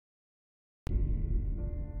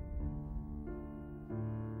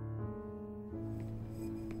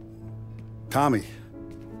Tommy,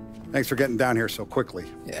 thanks for getting down here so quickly.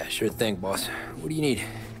 Yeah, sure thing, boss. What do you need?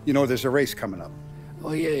 You know, there's a race coming up.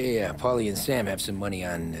 Oh, yeah. Paulie and Sam have some money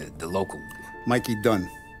on the local. Mikey Dunn.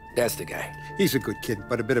 That's the guy. He's a good kid,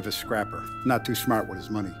 but a bit of a scrapper. Not too smart with his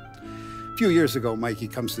money. A few years ago, Mikey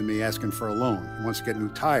comes to me asking for a loan. He wants to get new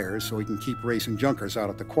tires so he can keep racing junkers out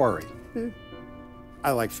at the quarry.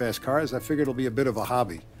 I like fast cars. I figured it'll be a bit of a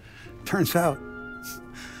hobby. Turns out,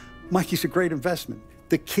 Mikey's a great investment.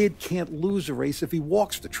 The kid can't lose a race if he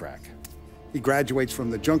walks the track. He graduates from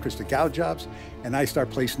the junkers to gal jobs, and I start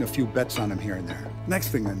placing a few bets on him here and there. Next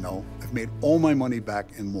thing I know, I've made all my money back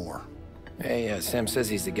and more. Hey, Sam says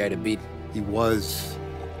he's the guy to beat. He was.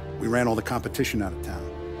 We ran all the competition out of town.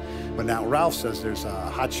 But now Ralph says there's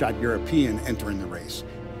a hotshot European entering the race,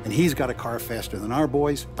 and he's got a car faster than our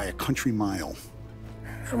boys by a country mile.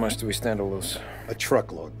 How much do we stand to lose? A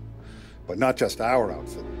truckload. But not just our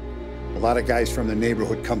outfit. A lot of guys from the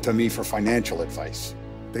neighborhood come to me for financial advice.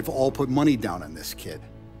 They've all put money down on this kid.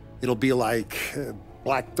 It'll be like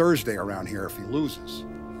Black Thursday around here if he loses.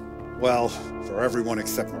 Well, for everyone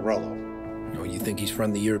except Morello. Oh, you think he's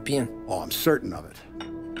from the European? Oh, I'm certain of it.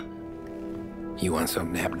 You want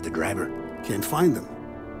something to happen to the driver? Can't find him.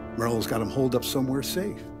 Morello's got him holed up somewhere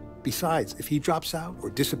safe. Besides, if he drops out or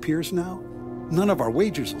disappears now, none of our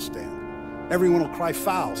wagers will stand. Everyone will cry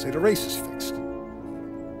foul, say the race is fixed.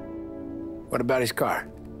 What about his car?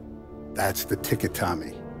 That's the ticket,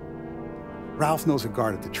 Tommy. Ralph knows a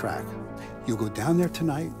guard at the track. You go down there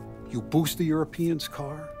tonight, you boost the European's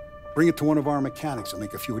car, bring it to one of our mechanics, and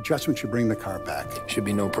make a few adjustments, you bring the car back. Should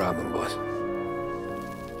be no problem, boss.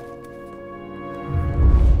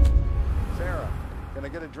 Sarah, can I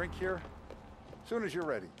get a drink here? As soon as you're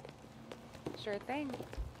ready. Sure thing.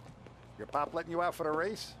 Your pop letting you out for the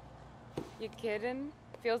race? You kidding?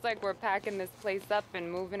 Feels like we're packing this place up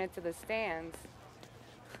and moving it to the stands.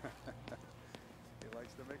 He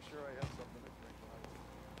likes to make sure I have something to drink.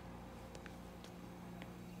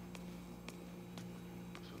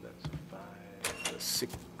 So that's a 5, a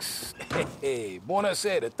 6. Hey,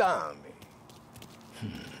 buonasera, Tommy.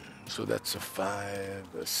 So that's a 5,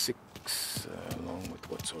 a 6, along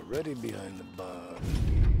with what's already behind the bar.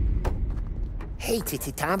 Hey,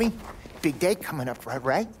 Tommy. Big day coming up,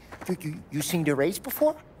 right? You seen the race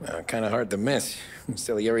before? Kind of hard to miss.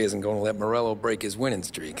 Salieri isn't going to let Morello break his winning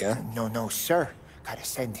streak, huh? No, sir. Gotta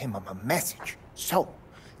send him a message. So,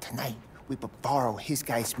 tonight, we borrow his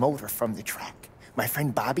guy's motor from the track. My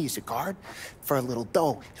friend Bobby is a guard. For a little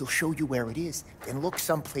dough, he'll show you where it is, then look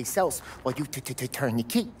someplace else while you turn the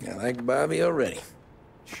key. I like Bobby already.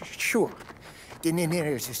 Sure. Then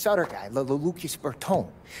there's this other guy, Lucas Bertone.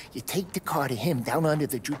 You take the car to him down under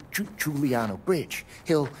the Giuliano Bridge.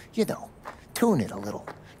 He'll, tune it a little.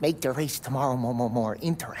 Make the race tomorrow more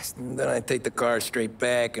interesting. Then I take the car straight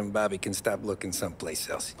back, and Bobby can stop looking someplace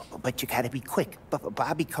else. But you gotta be quick. But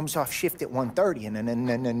Bobby comes off shift at 1:30, and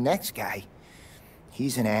then the next guy,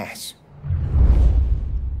 he's an ass.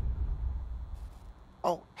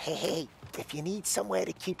 Oh, hey, if you need somewhere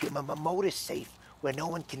to keep your motor safe, where no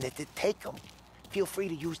one can take them, feel free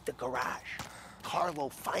to use the garage. Carlo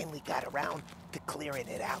finally got around to clearing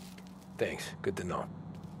it out. Thanks. Good to know.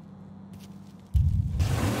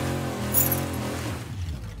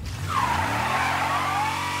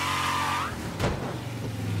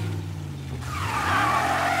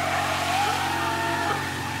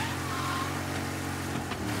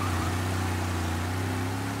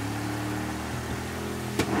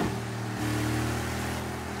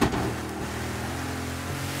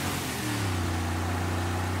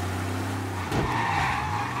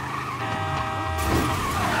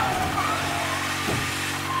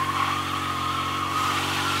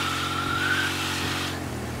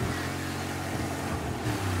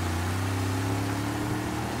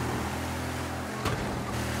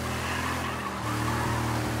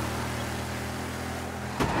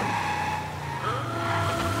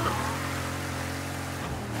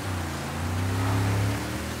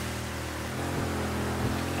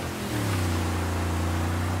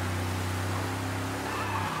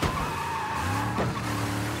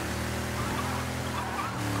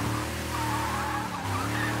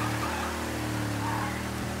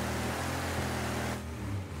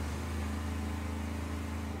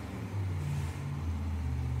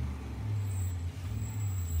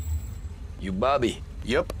 You Bobby?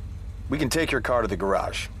 Yep. We can take your car to the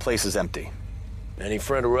garage. Place is empty. Any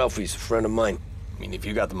friend of Ralphie's, a friend of mine. I mean, if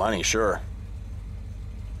you got the money, sure.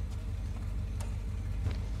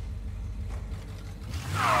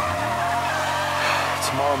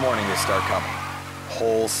 Tomorrow morning they start coming.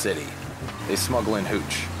 Whole city. They smuggle in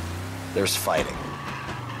hooch. There's fighting.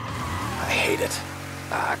 I hate it.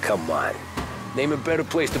 Ah, come on. Name a better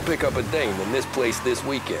place to pick up a dame than this place this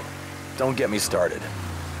weekend. Don't get me started.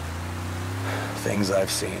 Things I've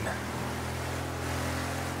seen.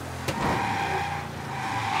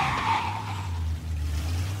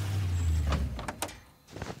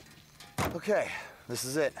 Okay, this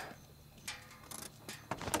is it.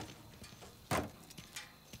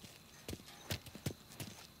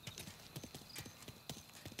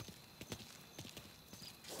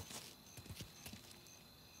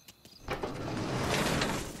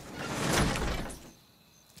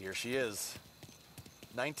 Here she is.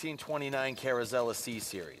 1929 Carazella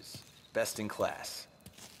C-Series. Best in class.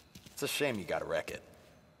 It's a shame you gotta wreck it.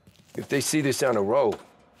 If they see this on the road,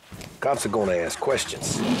 cops are gonna ask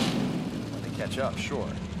questions. When they catch up, sure.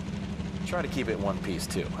 Try to keep it in one piece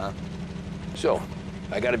too, huh? So,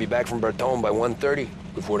 I gotta be back from Bertone by 1:30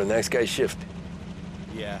 before the next guy's shift.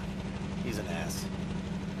 Yeah, he's an ass.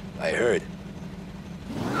 I heard.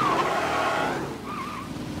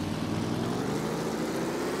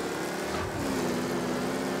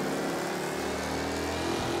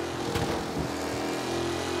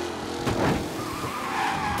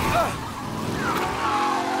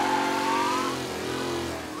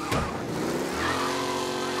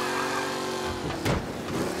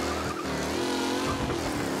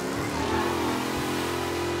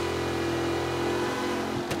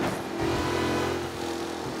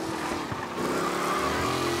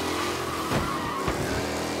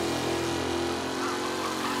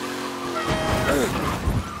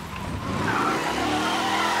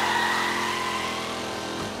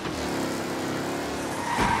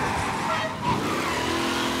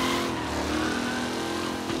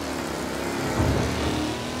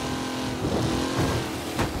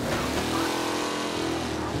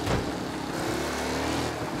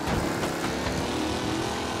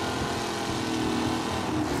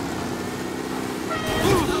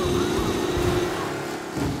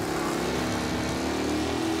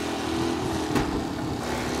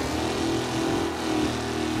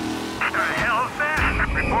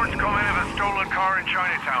 Reports come in of a stolen car in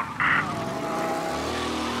Chinatown.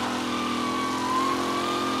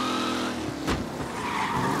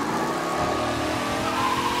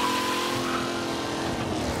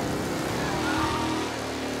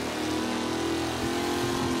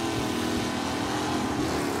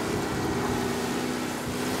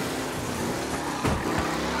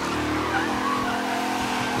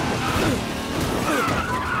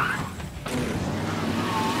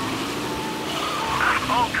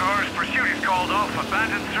 All cars, pursuit is called off,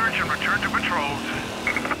 abandon search and return to patrols.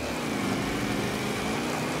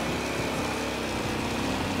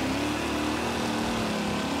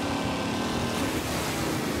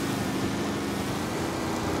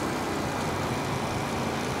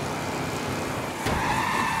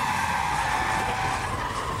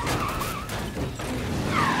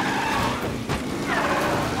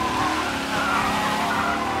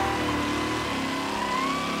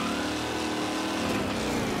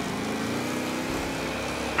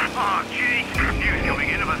 Oh, gee. News coming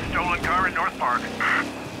in of a stolen car in North Park.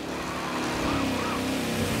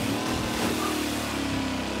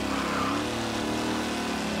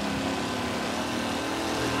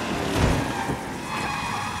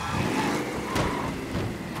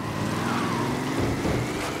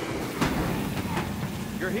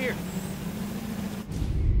 You're here.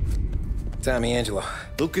 Tommy Angelo.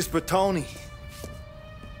 Lucas Bertoni.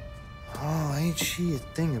 Oh, ain't she a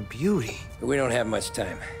thing of beauty? We don't have much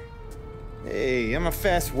time. Hey, I'm a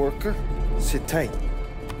fast worker. Sit tight.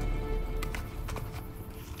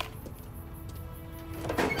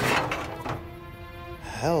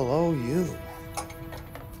 Hello, you.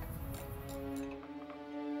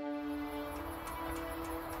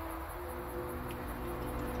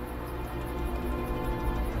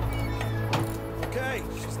 Okay,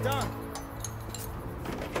 she's done.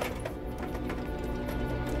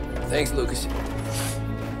 Thanks, Lucas.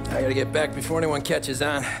 I gotta get back before anyone catches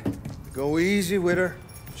on. Go easy with her.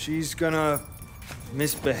 She's gonna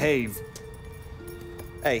misbehave.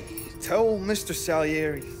 Hey, tell Mr.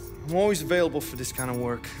 Salieri I'm always available for this kind of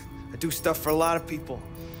work. I do stuff for a lot of people,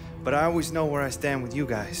 but I always know where I stand with you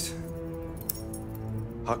guys.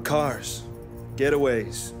 Hot cars,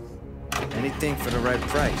 getaways, anything for the right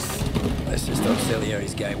price. Let's just hope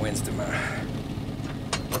Salieri's guy wins tomorrow.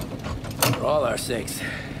 For all our sakes.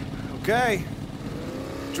 Okay.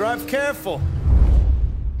 Drive careful.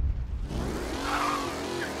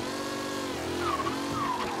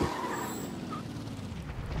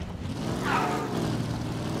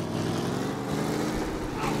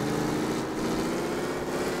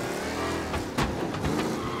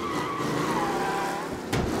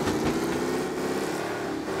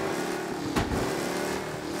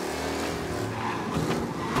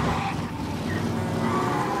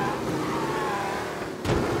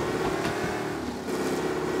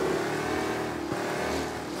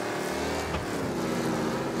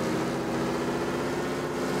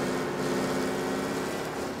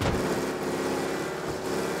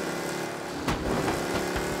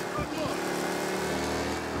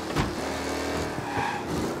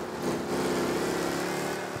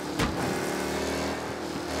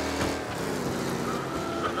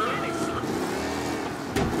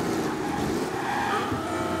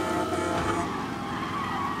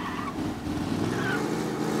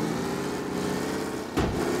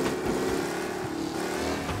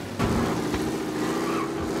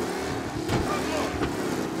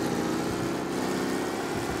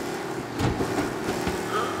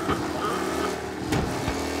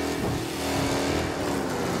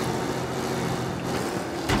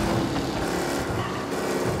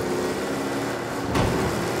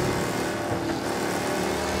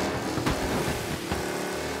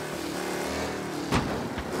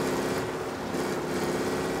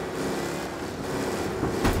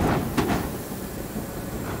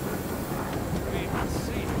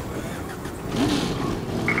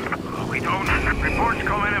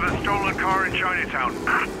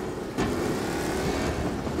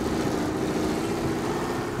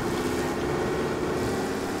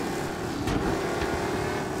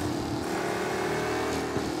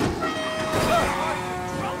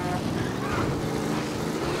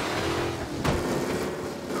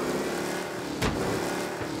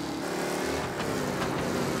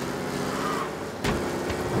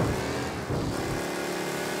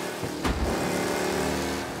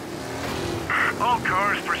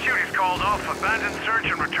 abandon search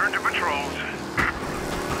and return to patrols.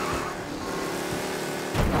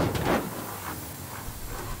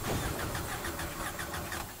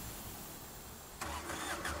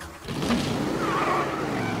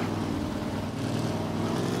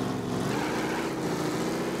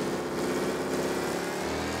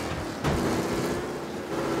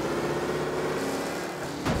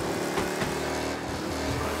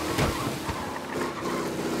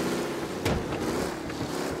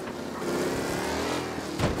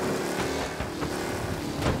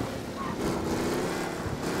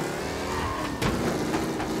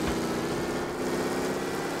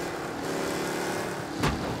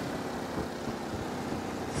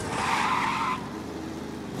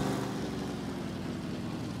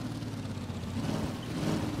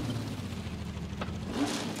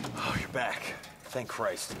 Back. Thank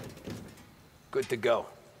Christ. Good to go.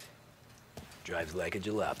 Drives like a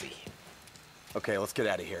jalopy. Okay, let's get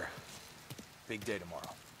out of here. Big day tomorrow.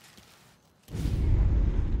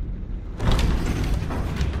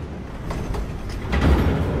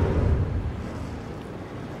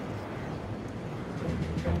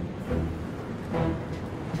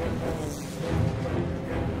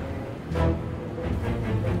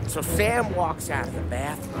 So Sam walks out of the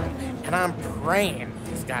bathroom, and I'm praying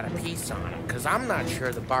he's got a piece on him, because I'm not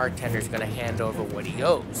sure the bartender's gonna hand over what he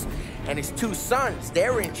owes. And his two sons,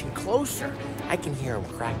 they're inching closer. I can hear them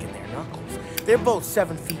cracking their knuckles. They're both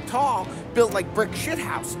 7 feet tall, built like brick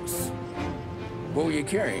shithouses. What were you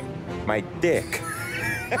carrying? My dick.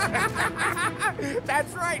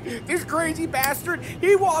 That's right. This crazy bastard,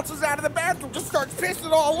 he waltzes out of the bathroom, just starts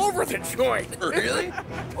pissing all over the joint. Really?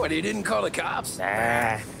 What, he didn't call the cops?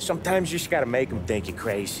 Nah, sometimes you just gotta make them think you're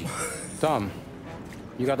crazy. Tom,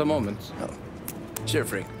 you got a moment? Oh. Sure,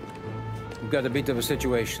 Frank. We've got a bit of a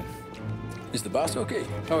situation. Is the boss okay?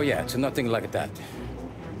 Oh, yeah, it's nothing like that.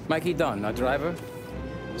 Mikey Dunn, our driver.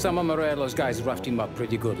 Some of Morello's guys roughed him up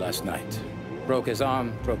pretty good last night. Broke his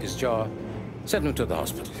arm, broke his jaw. Sent him to the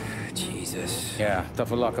hospital. Jesus. Yeah,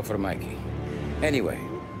 tough luck for Mikey. Anyway,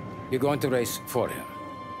 you're going to race for him.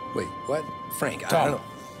 Wait, what? Frank, I Tom, don't know.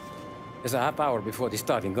 there's a half hour before the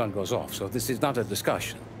starting gun goes off, so this is not a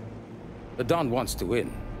discussion. The Don wants to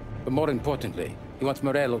win, but more importantly, he wants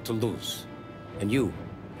Morello to lose. And you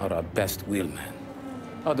are our best wheelman.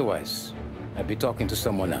 Otherwise, I'd be talking to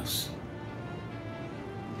someone else.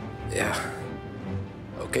 Yeah.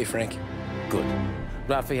 Okay, Frank. Good.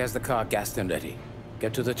 Rafi has the car gassed and ready.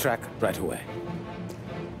 Get to the track right away.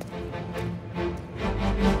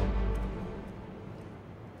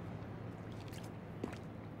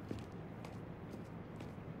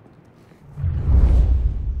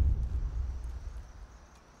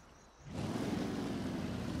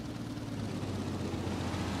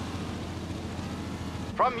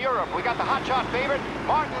 From Europe, we got the hotshot favorite,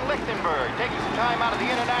 Martin Lichtenberg, taking some time out of the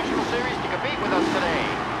International Series to compete with us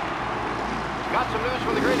today. Got some news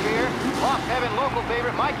from the grid here. Lost Heaven local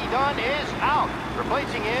favorite Mikey Dunn is out.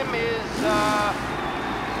 Replacing him is,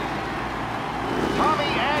 Tommy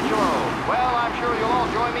Angelo. Well, I'm sure you'll all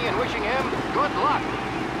join me in wishing him good luck.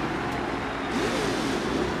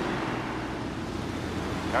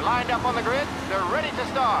 They're lined up on the grid. They're ready to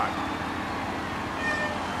start.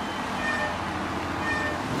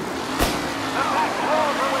 The pack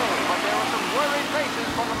rolls away, but there were some worried faces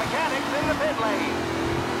from the mechanics in the pit lane.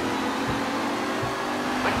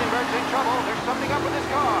 Lichtenberg's in trouble. There's something up with his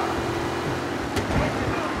car.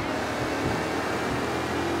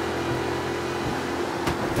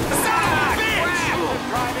 Son of a bitch!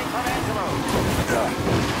 Driving from Angelo.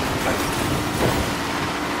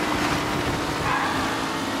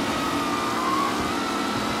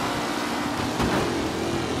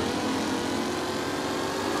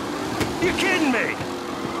 You kidding me?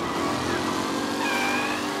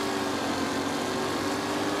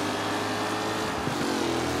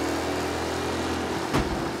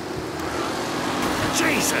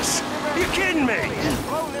 Jesus! You kidding me?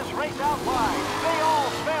 Blow this race out wide. They all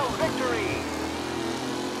spell victory.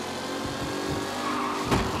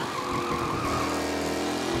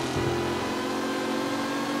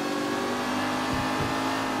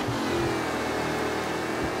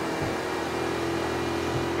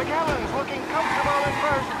 McAllen's looking comfortable at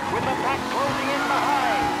first, with the pack closing in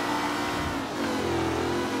behind.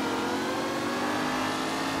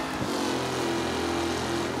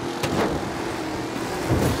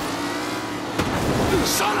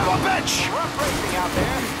 Son of a bitch! Rough racing out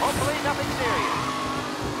there. Hopefully nothing serious.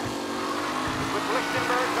 With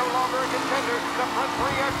Lichtenberg no longer a contender, the front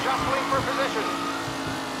three are jostling for position.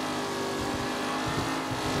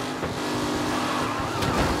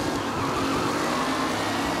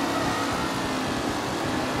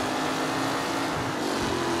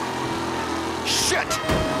 shit!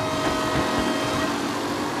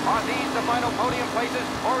 Are these the final podium places,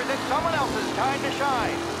 or is it someone else's time to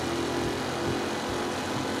shine?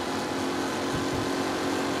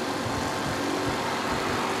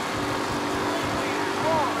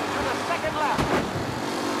 Roll into the second lap.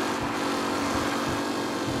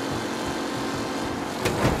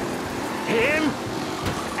 Him?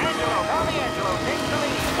 Tommy Angelo takes the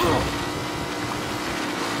lead.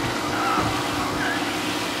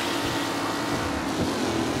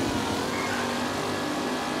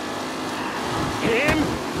 Him?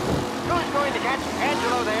 Who's going to catch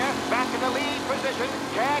Angelo there? Back in the lead position.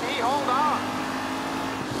 Can he hold on?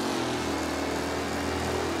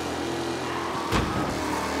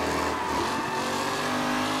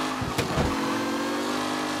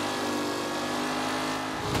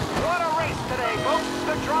 What a race today, folks.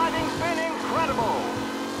 The driving's been incredible.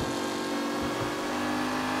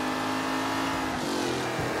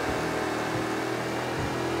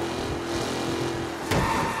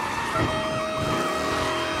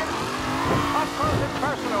 Up close and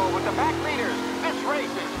personal with the back leaders. This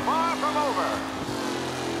race is far from over.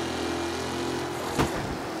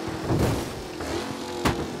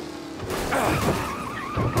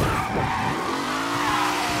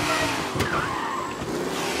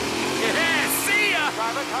 Yeah, see ya!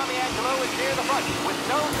 Driver Tommy Angelo is near the front with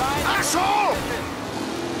no time. Asshole!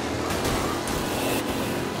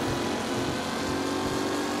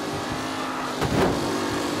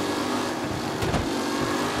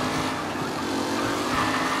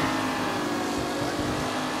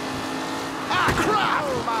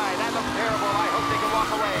 Oh my, that looks terrible. I hope they can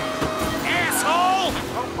walk away. Asshole!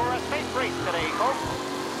 Hope for a safe race today, folks.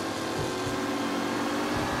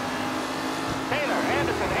 Taylor,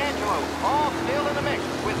 Anderson, Angelo, all still in the mix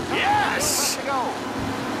with 2 Yes! left to go.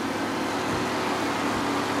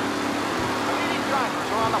 The leading drivers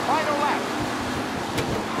are on the final lap.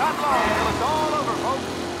 Not long till it's all over, folks.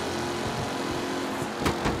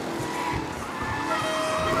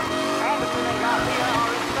 Anderson and Garcia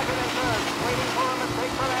are in second and third, waiting for a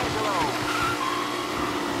mistake from Angelo.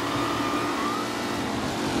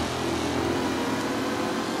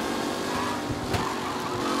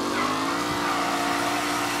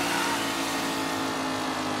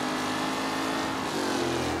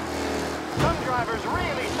 Some drivers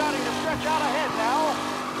really starting to stretch out ahead now.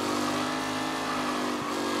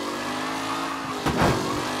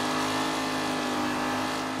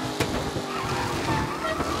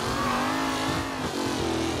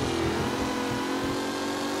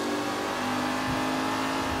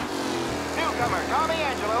 Newcomer Tommy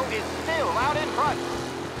Angelo is still out in front.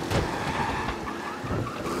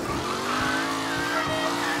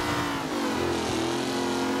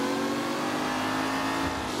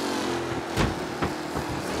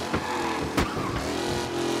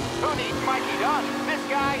 Who needs Mikey Dunn? This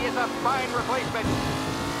guy is a fine replacement.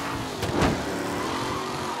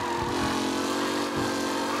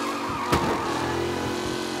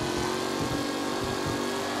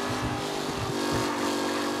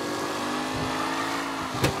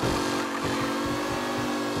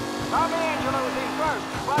 Tommy Angelo is in first,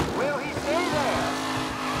 but will he stay there?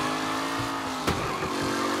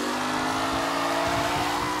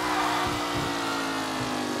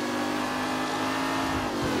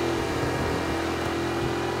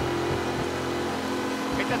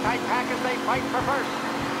 It's a tight pack as they fight for first.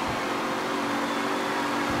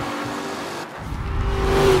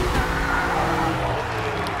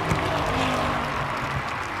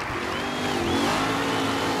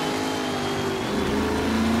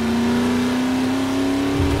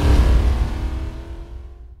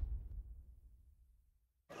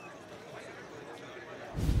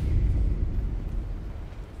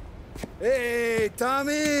 Hey,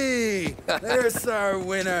 Tommy! There's our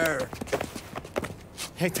winner.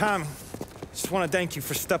 Hey, Tom. Just want to thank you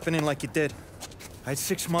for stepping in like you did. I had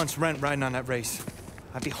 6 months rent riding on that race.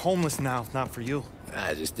 I'd be homeless now if not for you.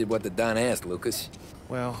 I just did what the Don asked, Lucas.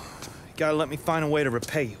 Well, you gotta let me find a way to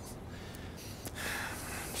repay you.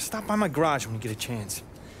 Stop by my garage when you get a chance.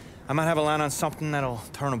 I might have a line on something that'll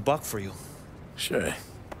turn $1 for you. Sure.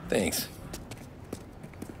 Thanks.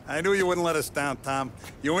 I knew you wouldn't let us down, Tom.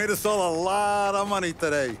 You made us all a lot of money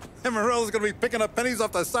today. And Morello's gonna be picking up pennies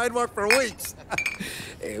off the sidewalk for weeks.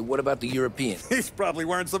 Hey, what about the European? He's probably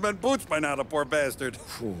wearing cement boots by now, the poor bastard.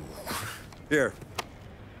 Here.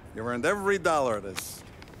 You earned every dollar of this.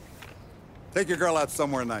 Take your girl out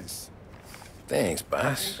somewhere nice. Thanks,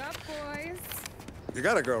 boss. Wake up, boys. You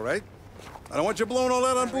got a girl, right? I don't want you blowing all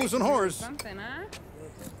that on booze and whores. Something, huh?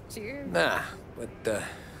 Cheers. Nah, but,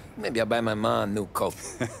 maybe I'll buy my mom a new coat.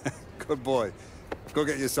 Good boy. Go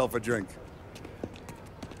get yourself a drink.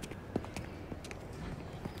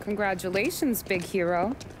 Congratulations, big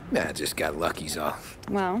hero. Nah, just got lucky's all.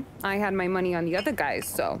 Well, I had my money on the other guys,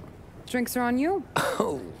 so drinks are on you.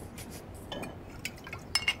 Oh.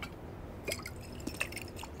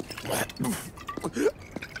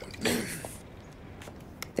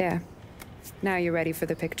 There. Now you're ready for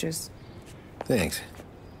the pictures. Thanks.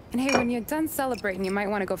 And hey, when you're done celebrating, you might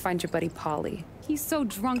want to go find your buddy Paulie. He's so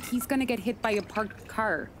drunk, he's gonna get hit by a parked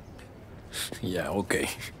car. Yeah, okay.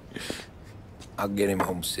 I'll get him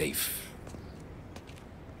home safe.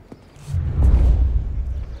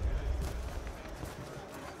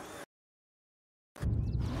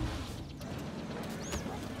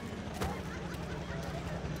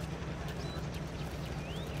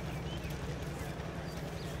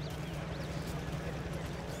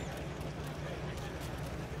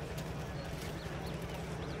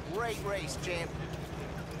 Great race, champ.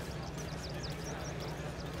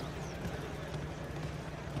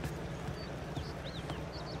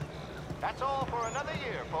 That's all for another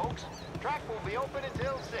year, folks. Track will be open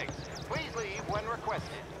until 6. Please leave when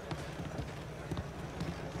requested.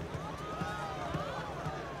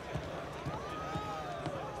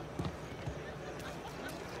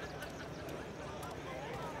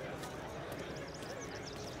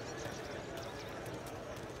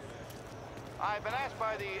 I've been asked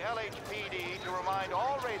by the LHPD to remind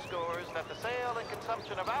all racegoers that the sale and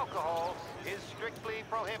consumption of alcohol is strictly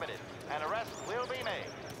prohibited. An arrest will be made.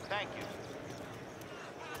 Thank you.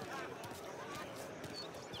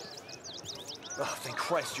 Oh, thank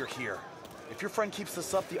Christ you're here. If your friend keeps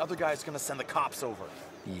this up, the other guy's gonna send the cops over.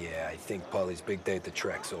 Yeah, I think Paulie's big day at the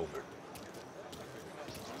track's over.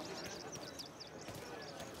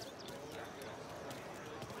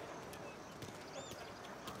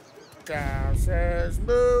 Cow says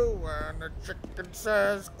moo and the chicken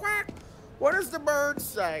says quack. What does the bird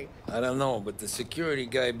say? I don't know, but the security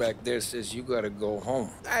guy back there says you gotta go home.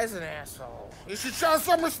 Guy's an asshole. You should show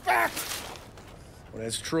some respect. Well,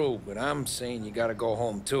 that's true, but I'm saying you gotta go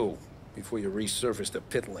home too, before you resurface the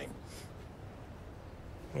pit lane.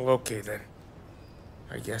 Well, okay then.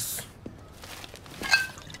 I guess.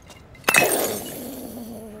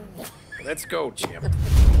 Let's go, champ.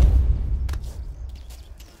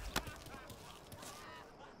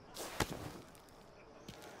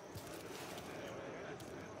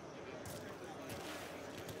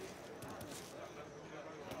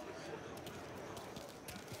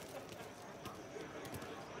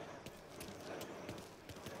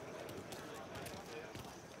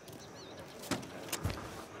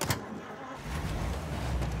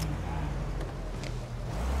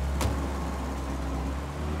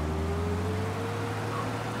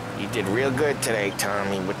 You did real good today,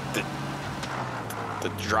 Tommy, with the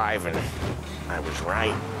driving. I was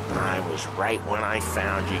right. I was right when I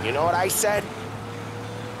found you. You know what I said?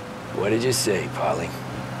 What did you say, Paulie?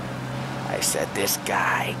 I said this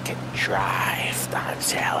guy can drive, Don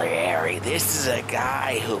Salieri. This is a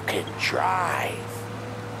guy who can drive.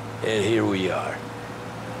 And here we are.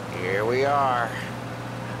 Here we are.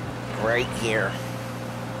 Right here.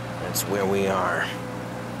 That's where we are.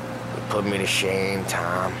 You put me to shame,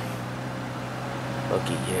 Tom. Look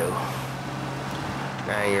at you.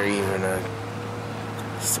 Now you're even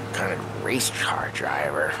some kind of race car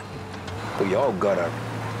driver. We all got our...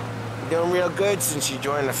 You're doing real good since you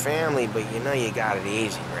joined the family, but you know you got it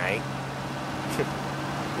easy, right?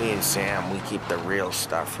 Me and Sam, we keep the real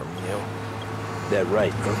stuff from you. That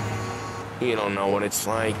right, huh? You don't know what it's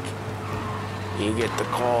like. You get the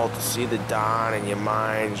call to see the Don and your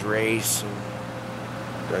mind's race and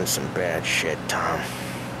done some bad shit, Tom.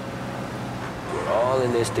 We're all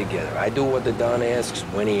in this together. I do what the Don asks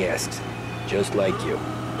when he asks. Just like you.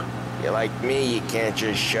 You're like me, you can't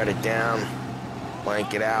just shut it down,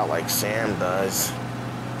 blank it out like Sam does.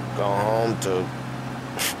 Go home to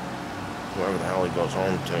whoever the hell he goes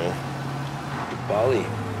home to. Paulie,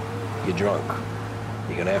 you're drunk.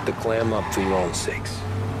 You're gonna have to clam up for your own sakes.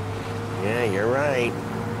 Yeah, you're right.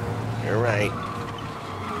 You're right.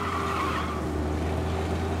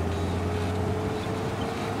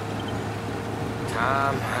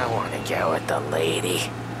 Tom, I want to get with the lady.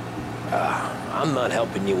 I'm not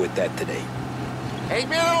helping you with that today. Take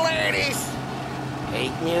me to the ladies!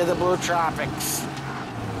 Take me to the Blue Tropics.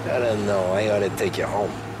 I don't know. I ought to take you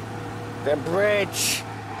home. The bridge.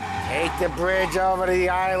 Take the bridge over to the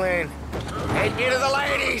island. Take me to the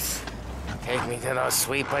ladies. Take me to those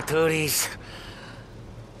sweet patooties.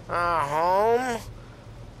 Home?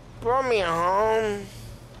 Brought me a home.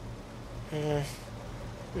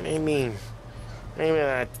 Maybe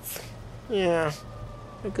that's, yeah,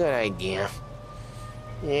 a good idea.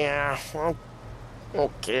 Yeah, well,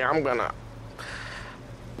 okay, I'm gonna...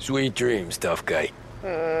 Sweet dreams, tough guy.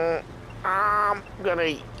 I'm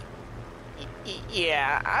gonna...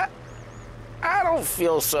 Yeah, I don't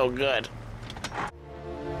feel so good.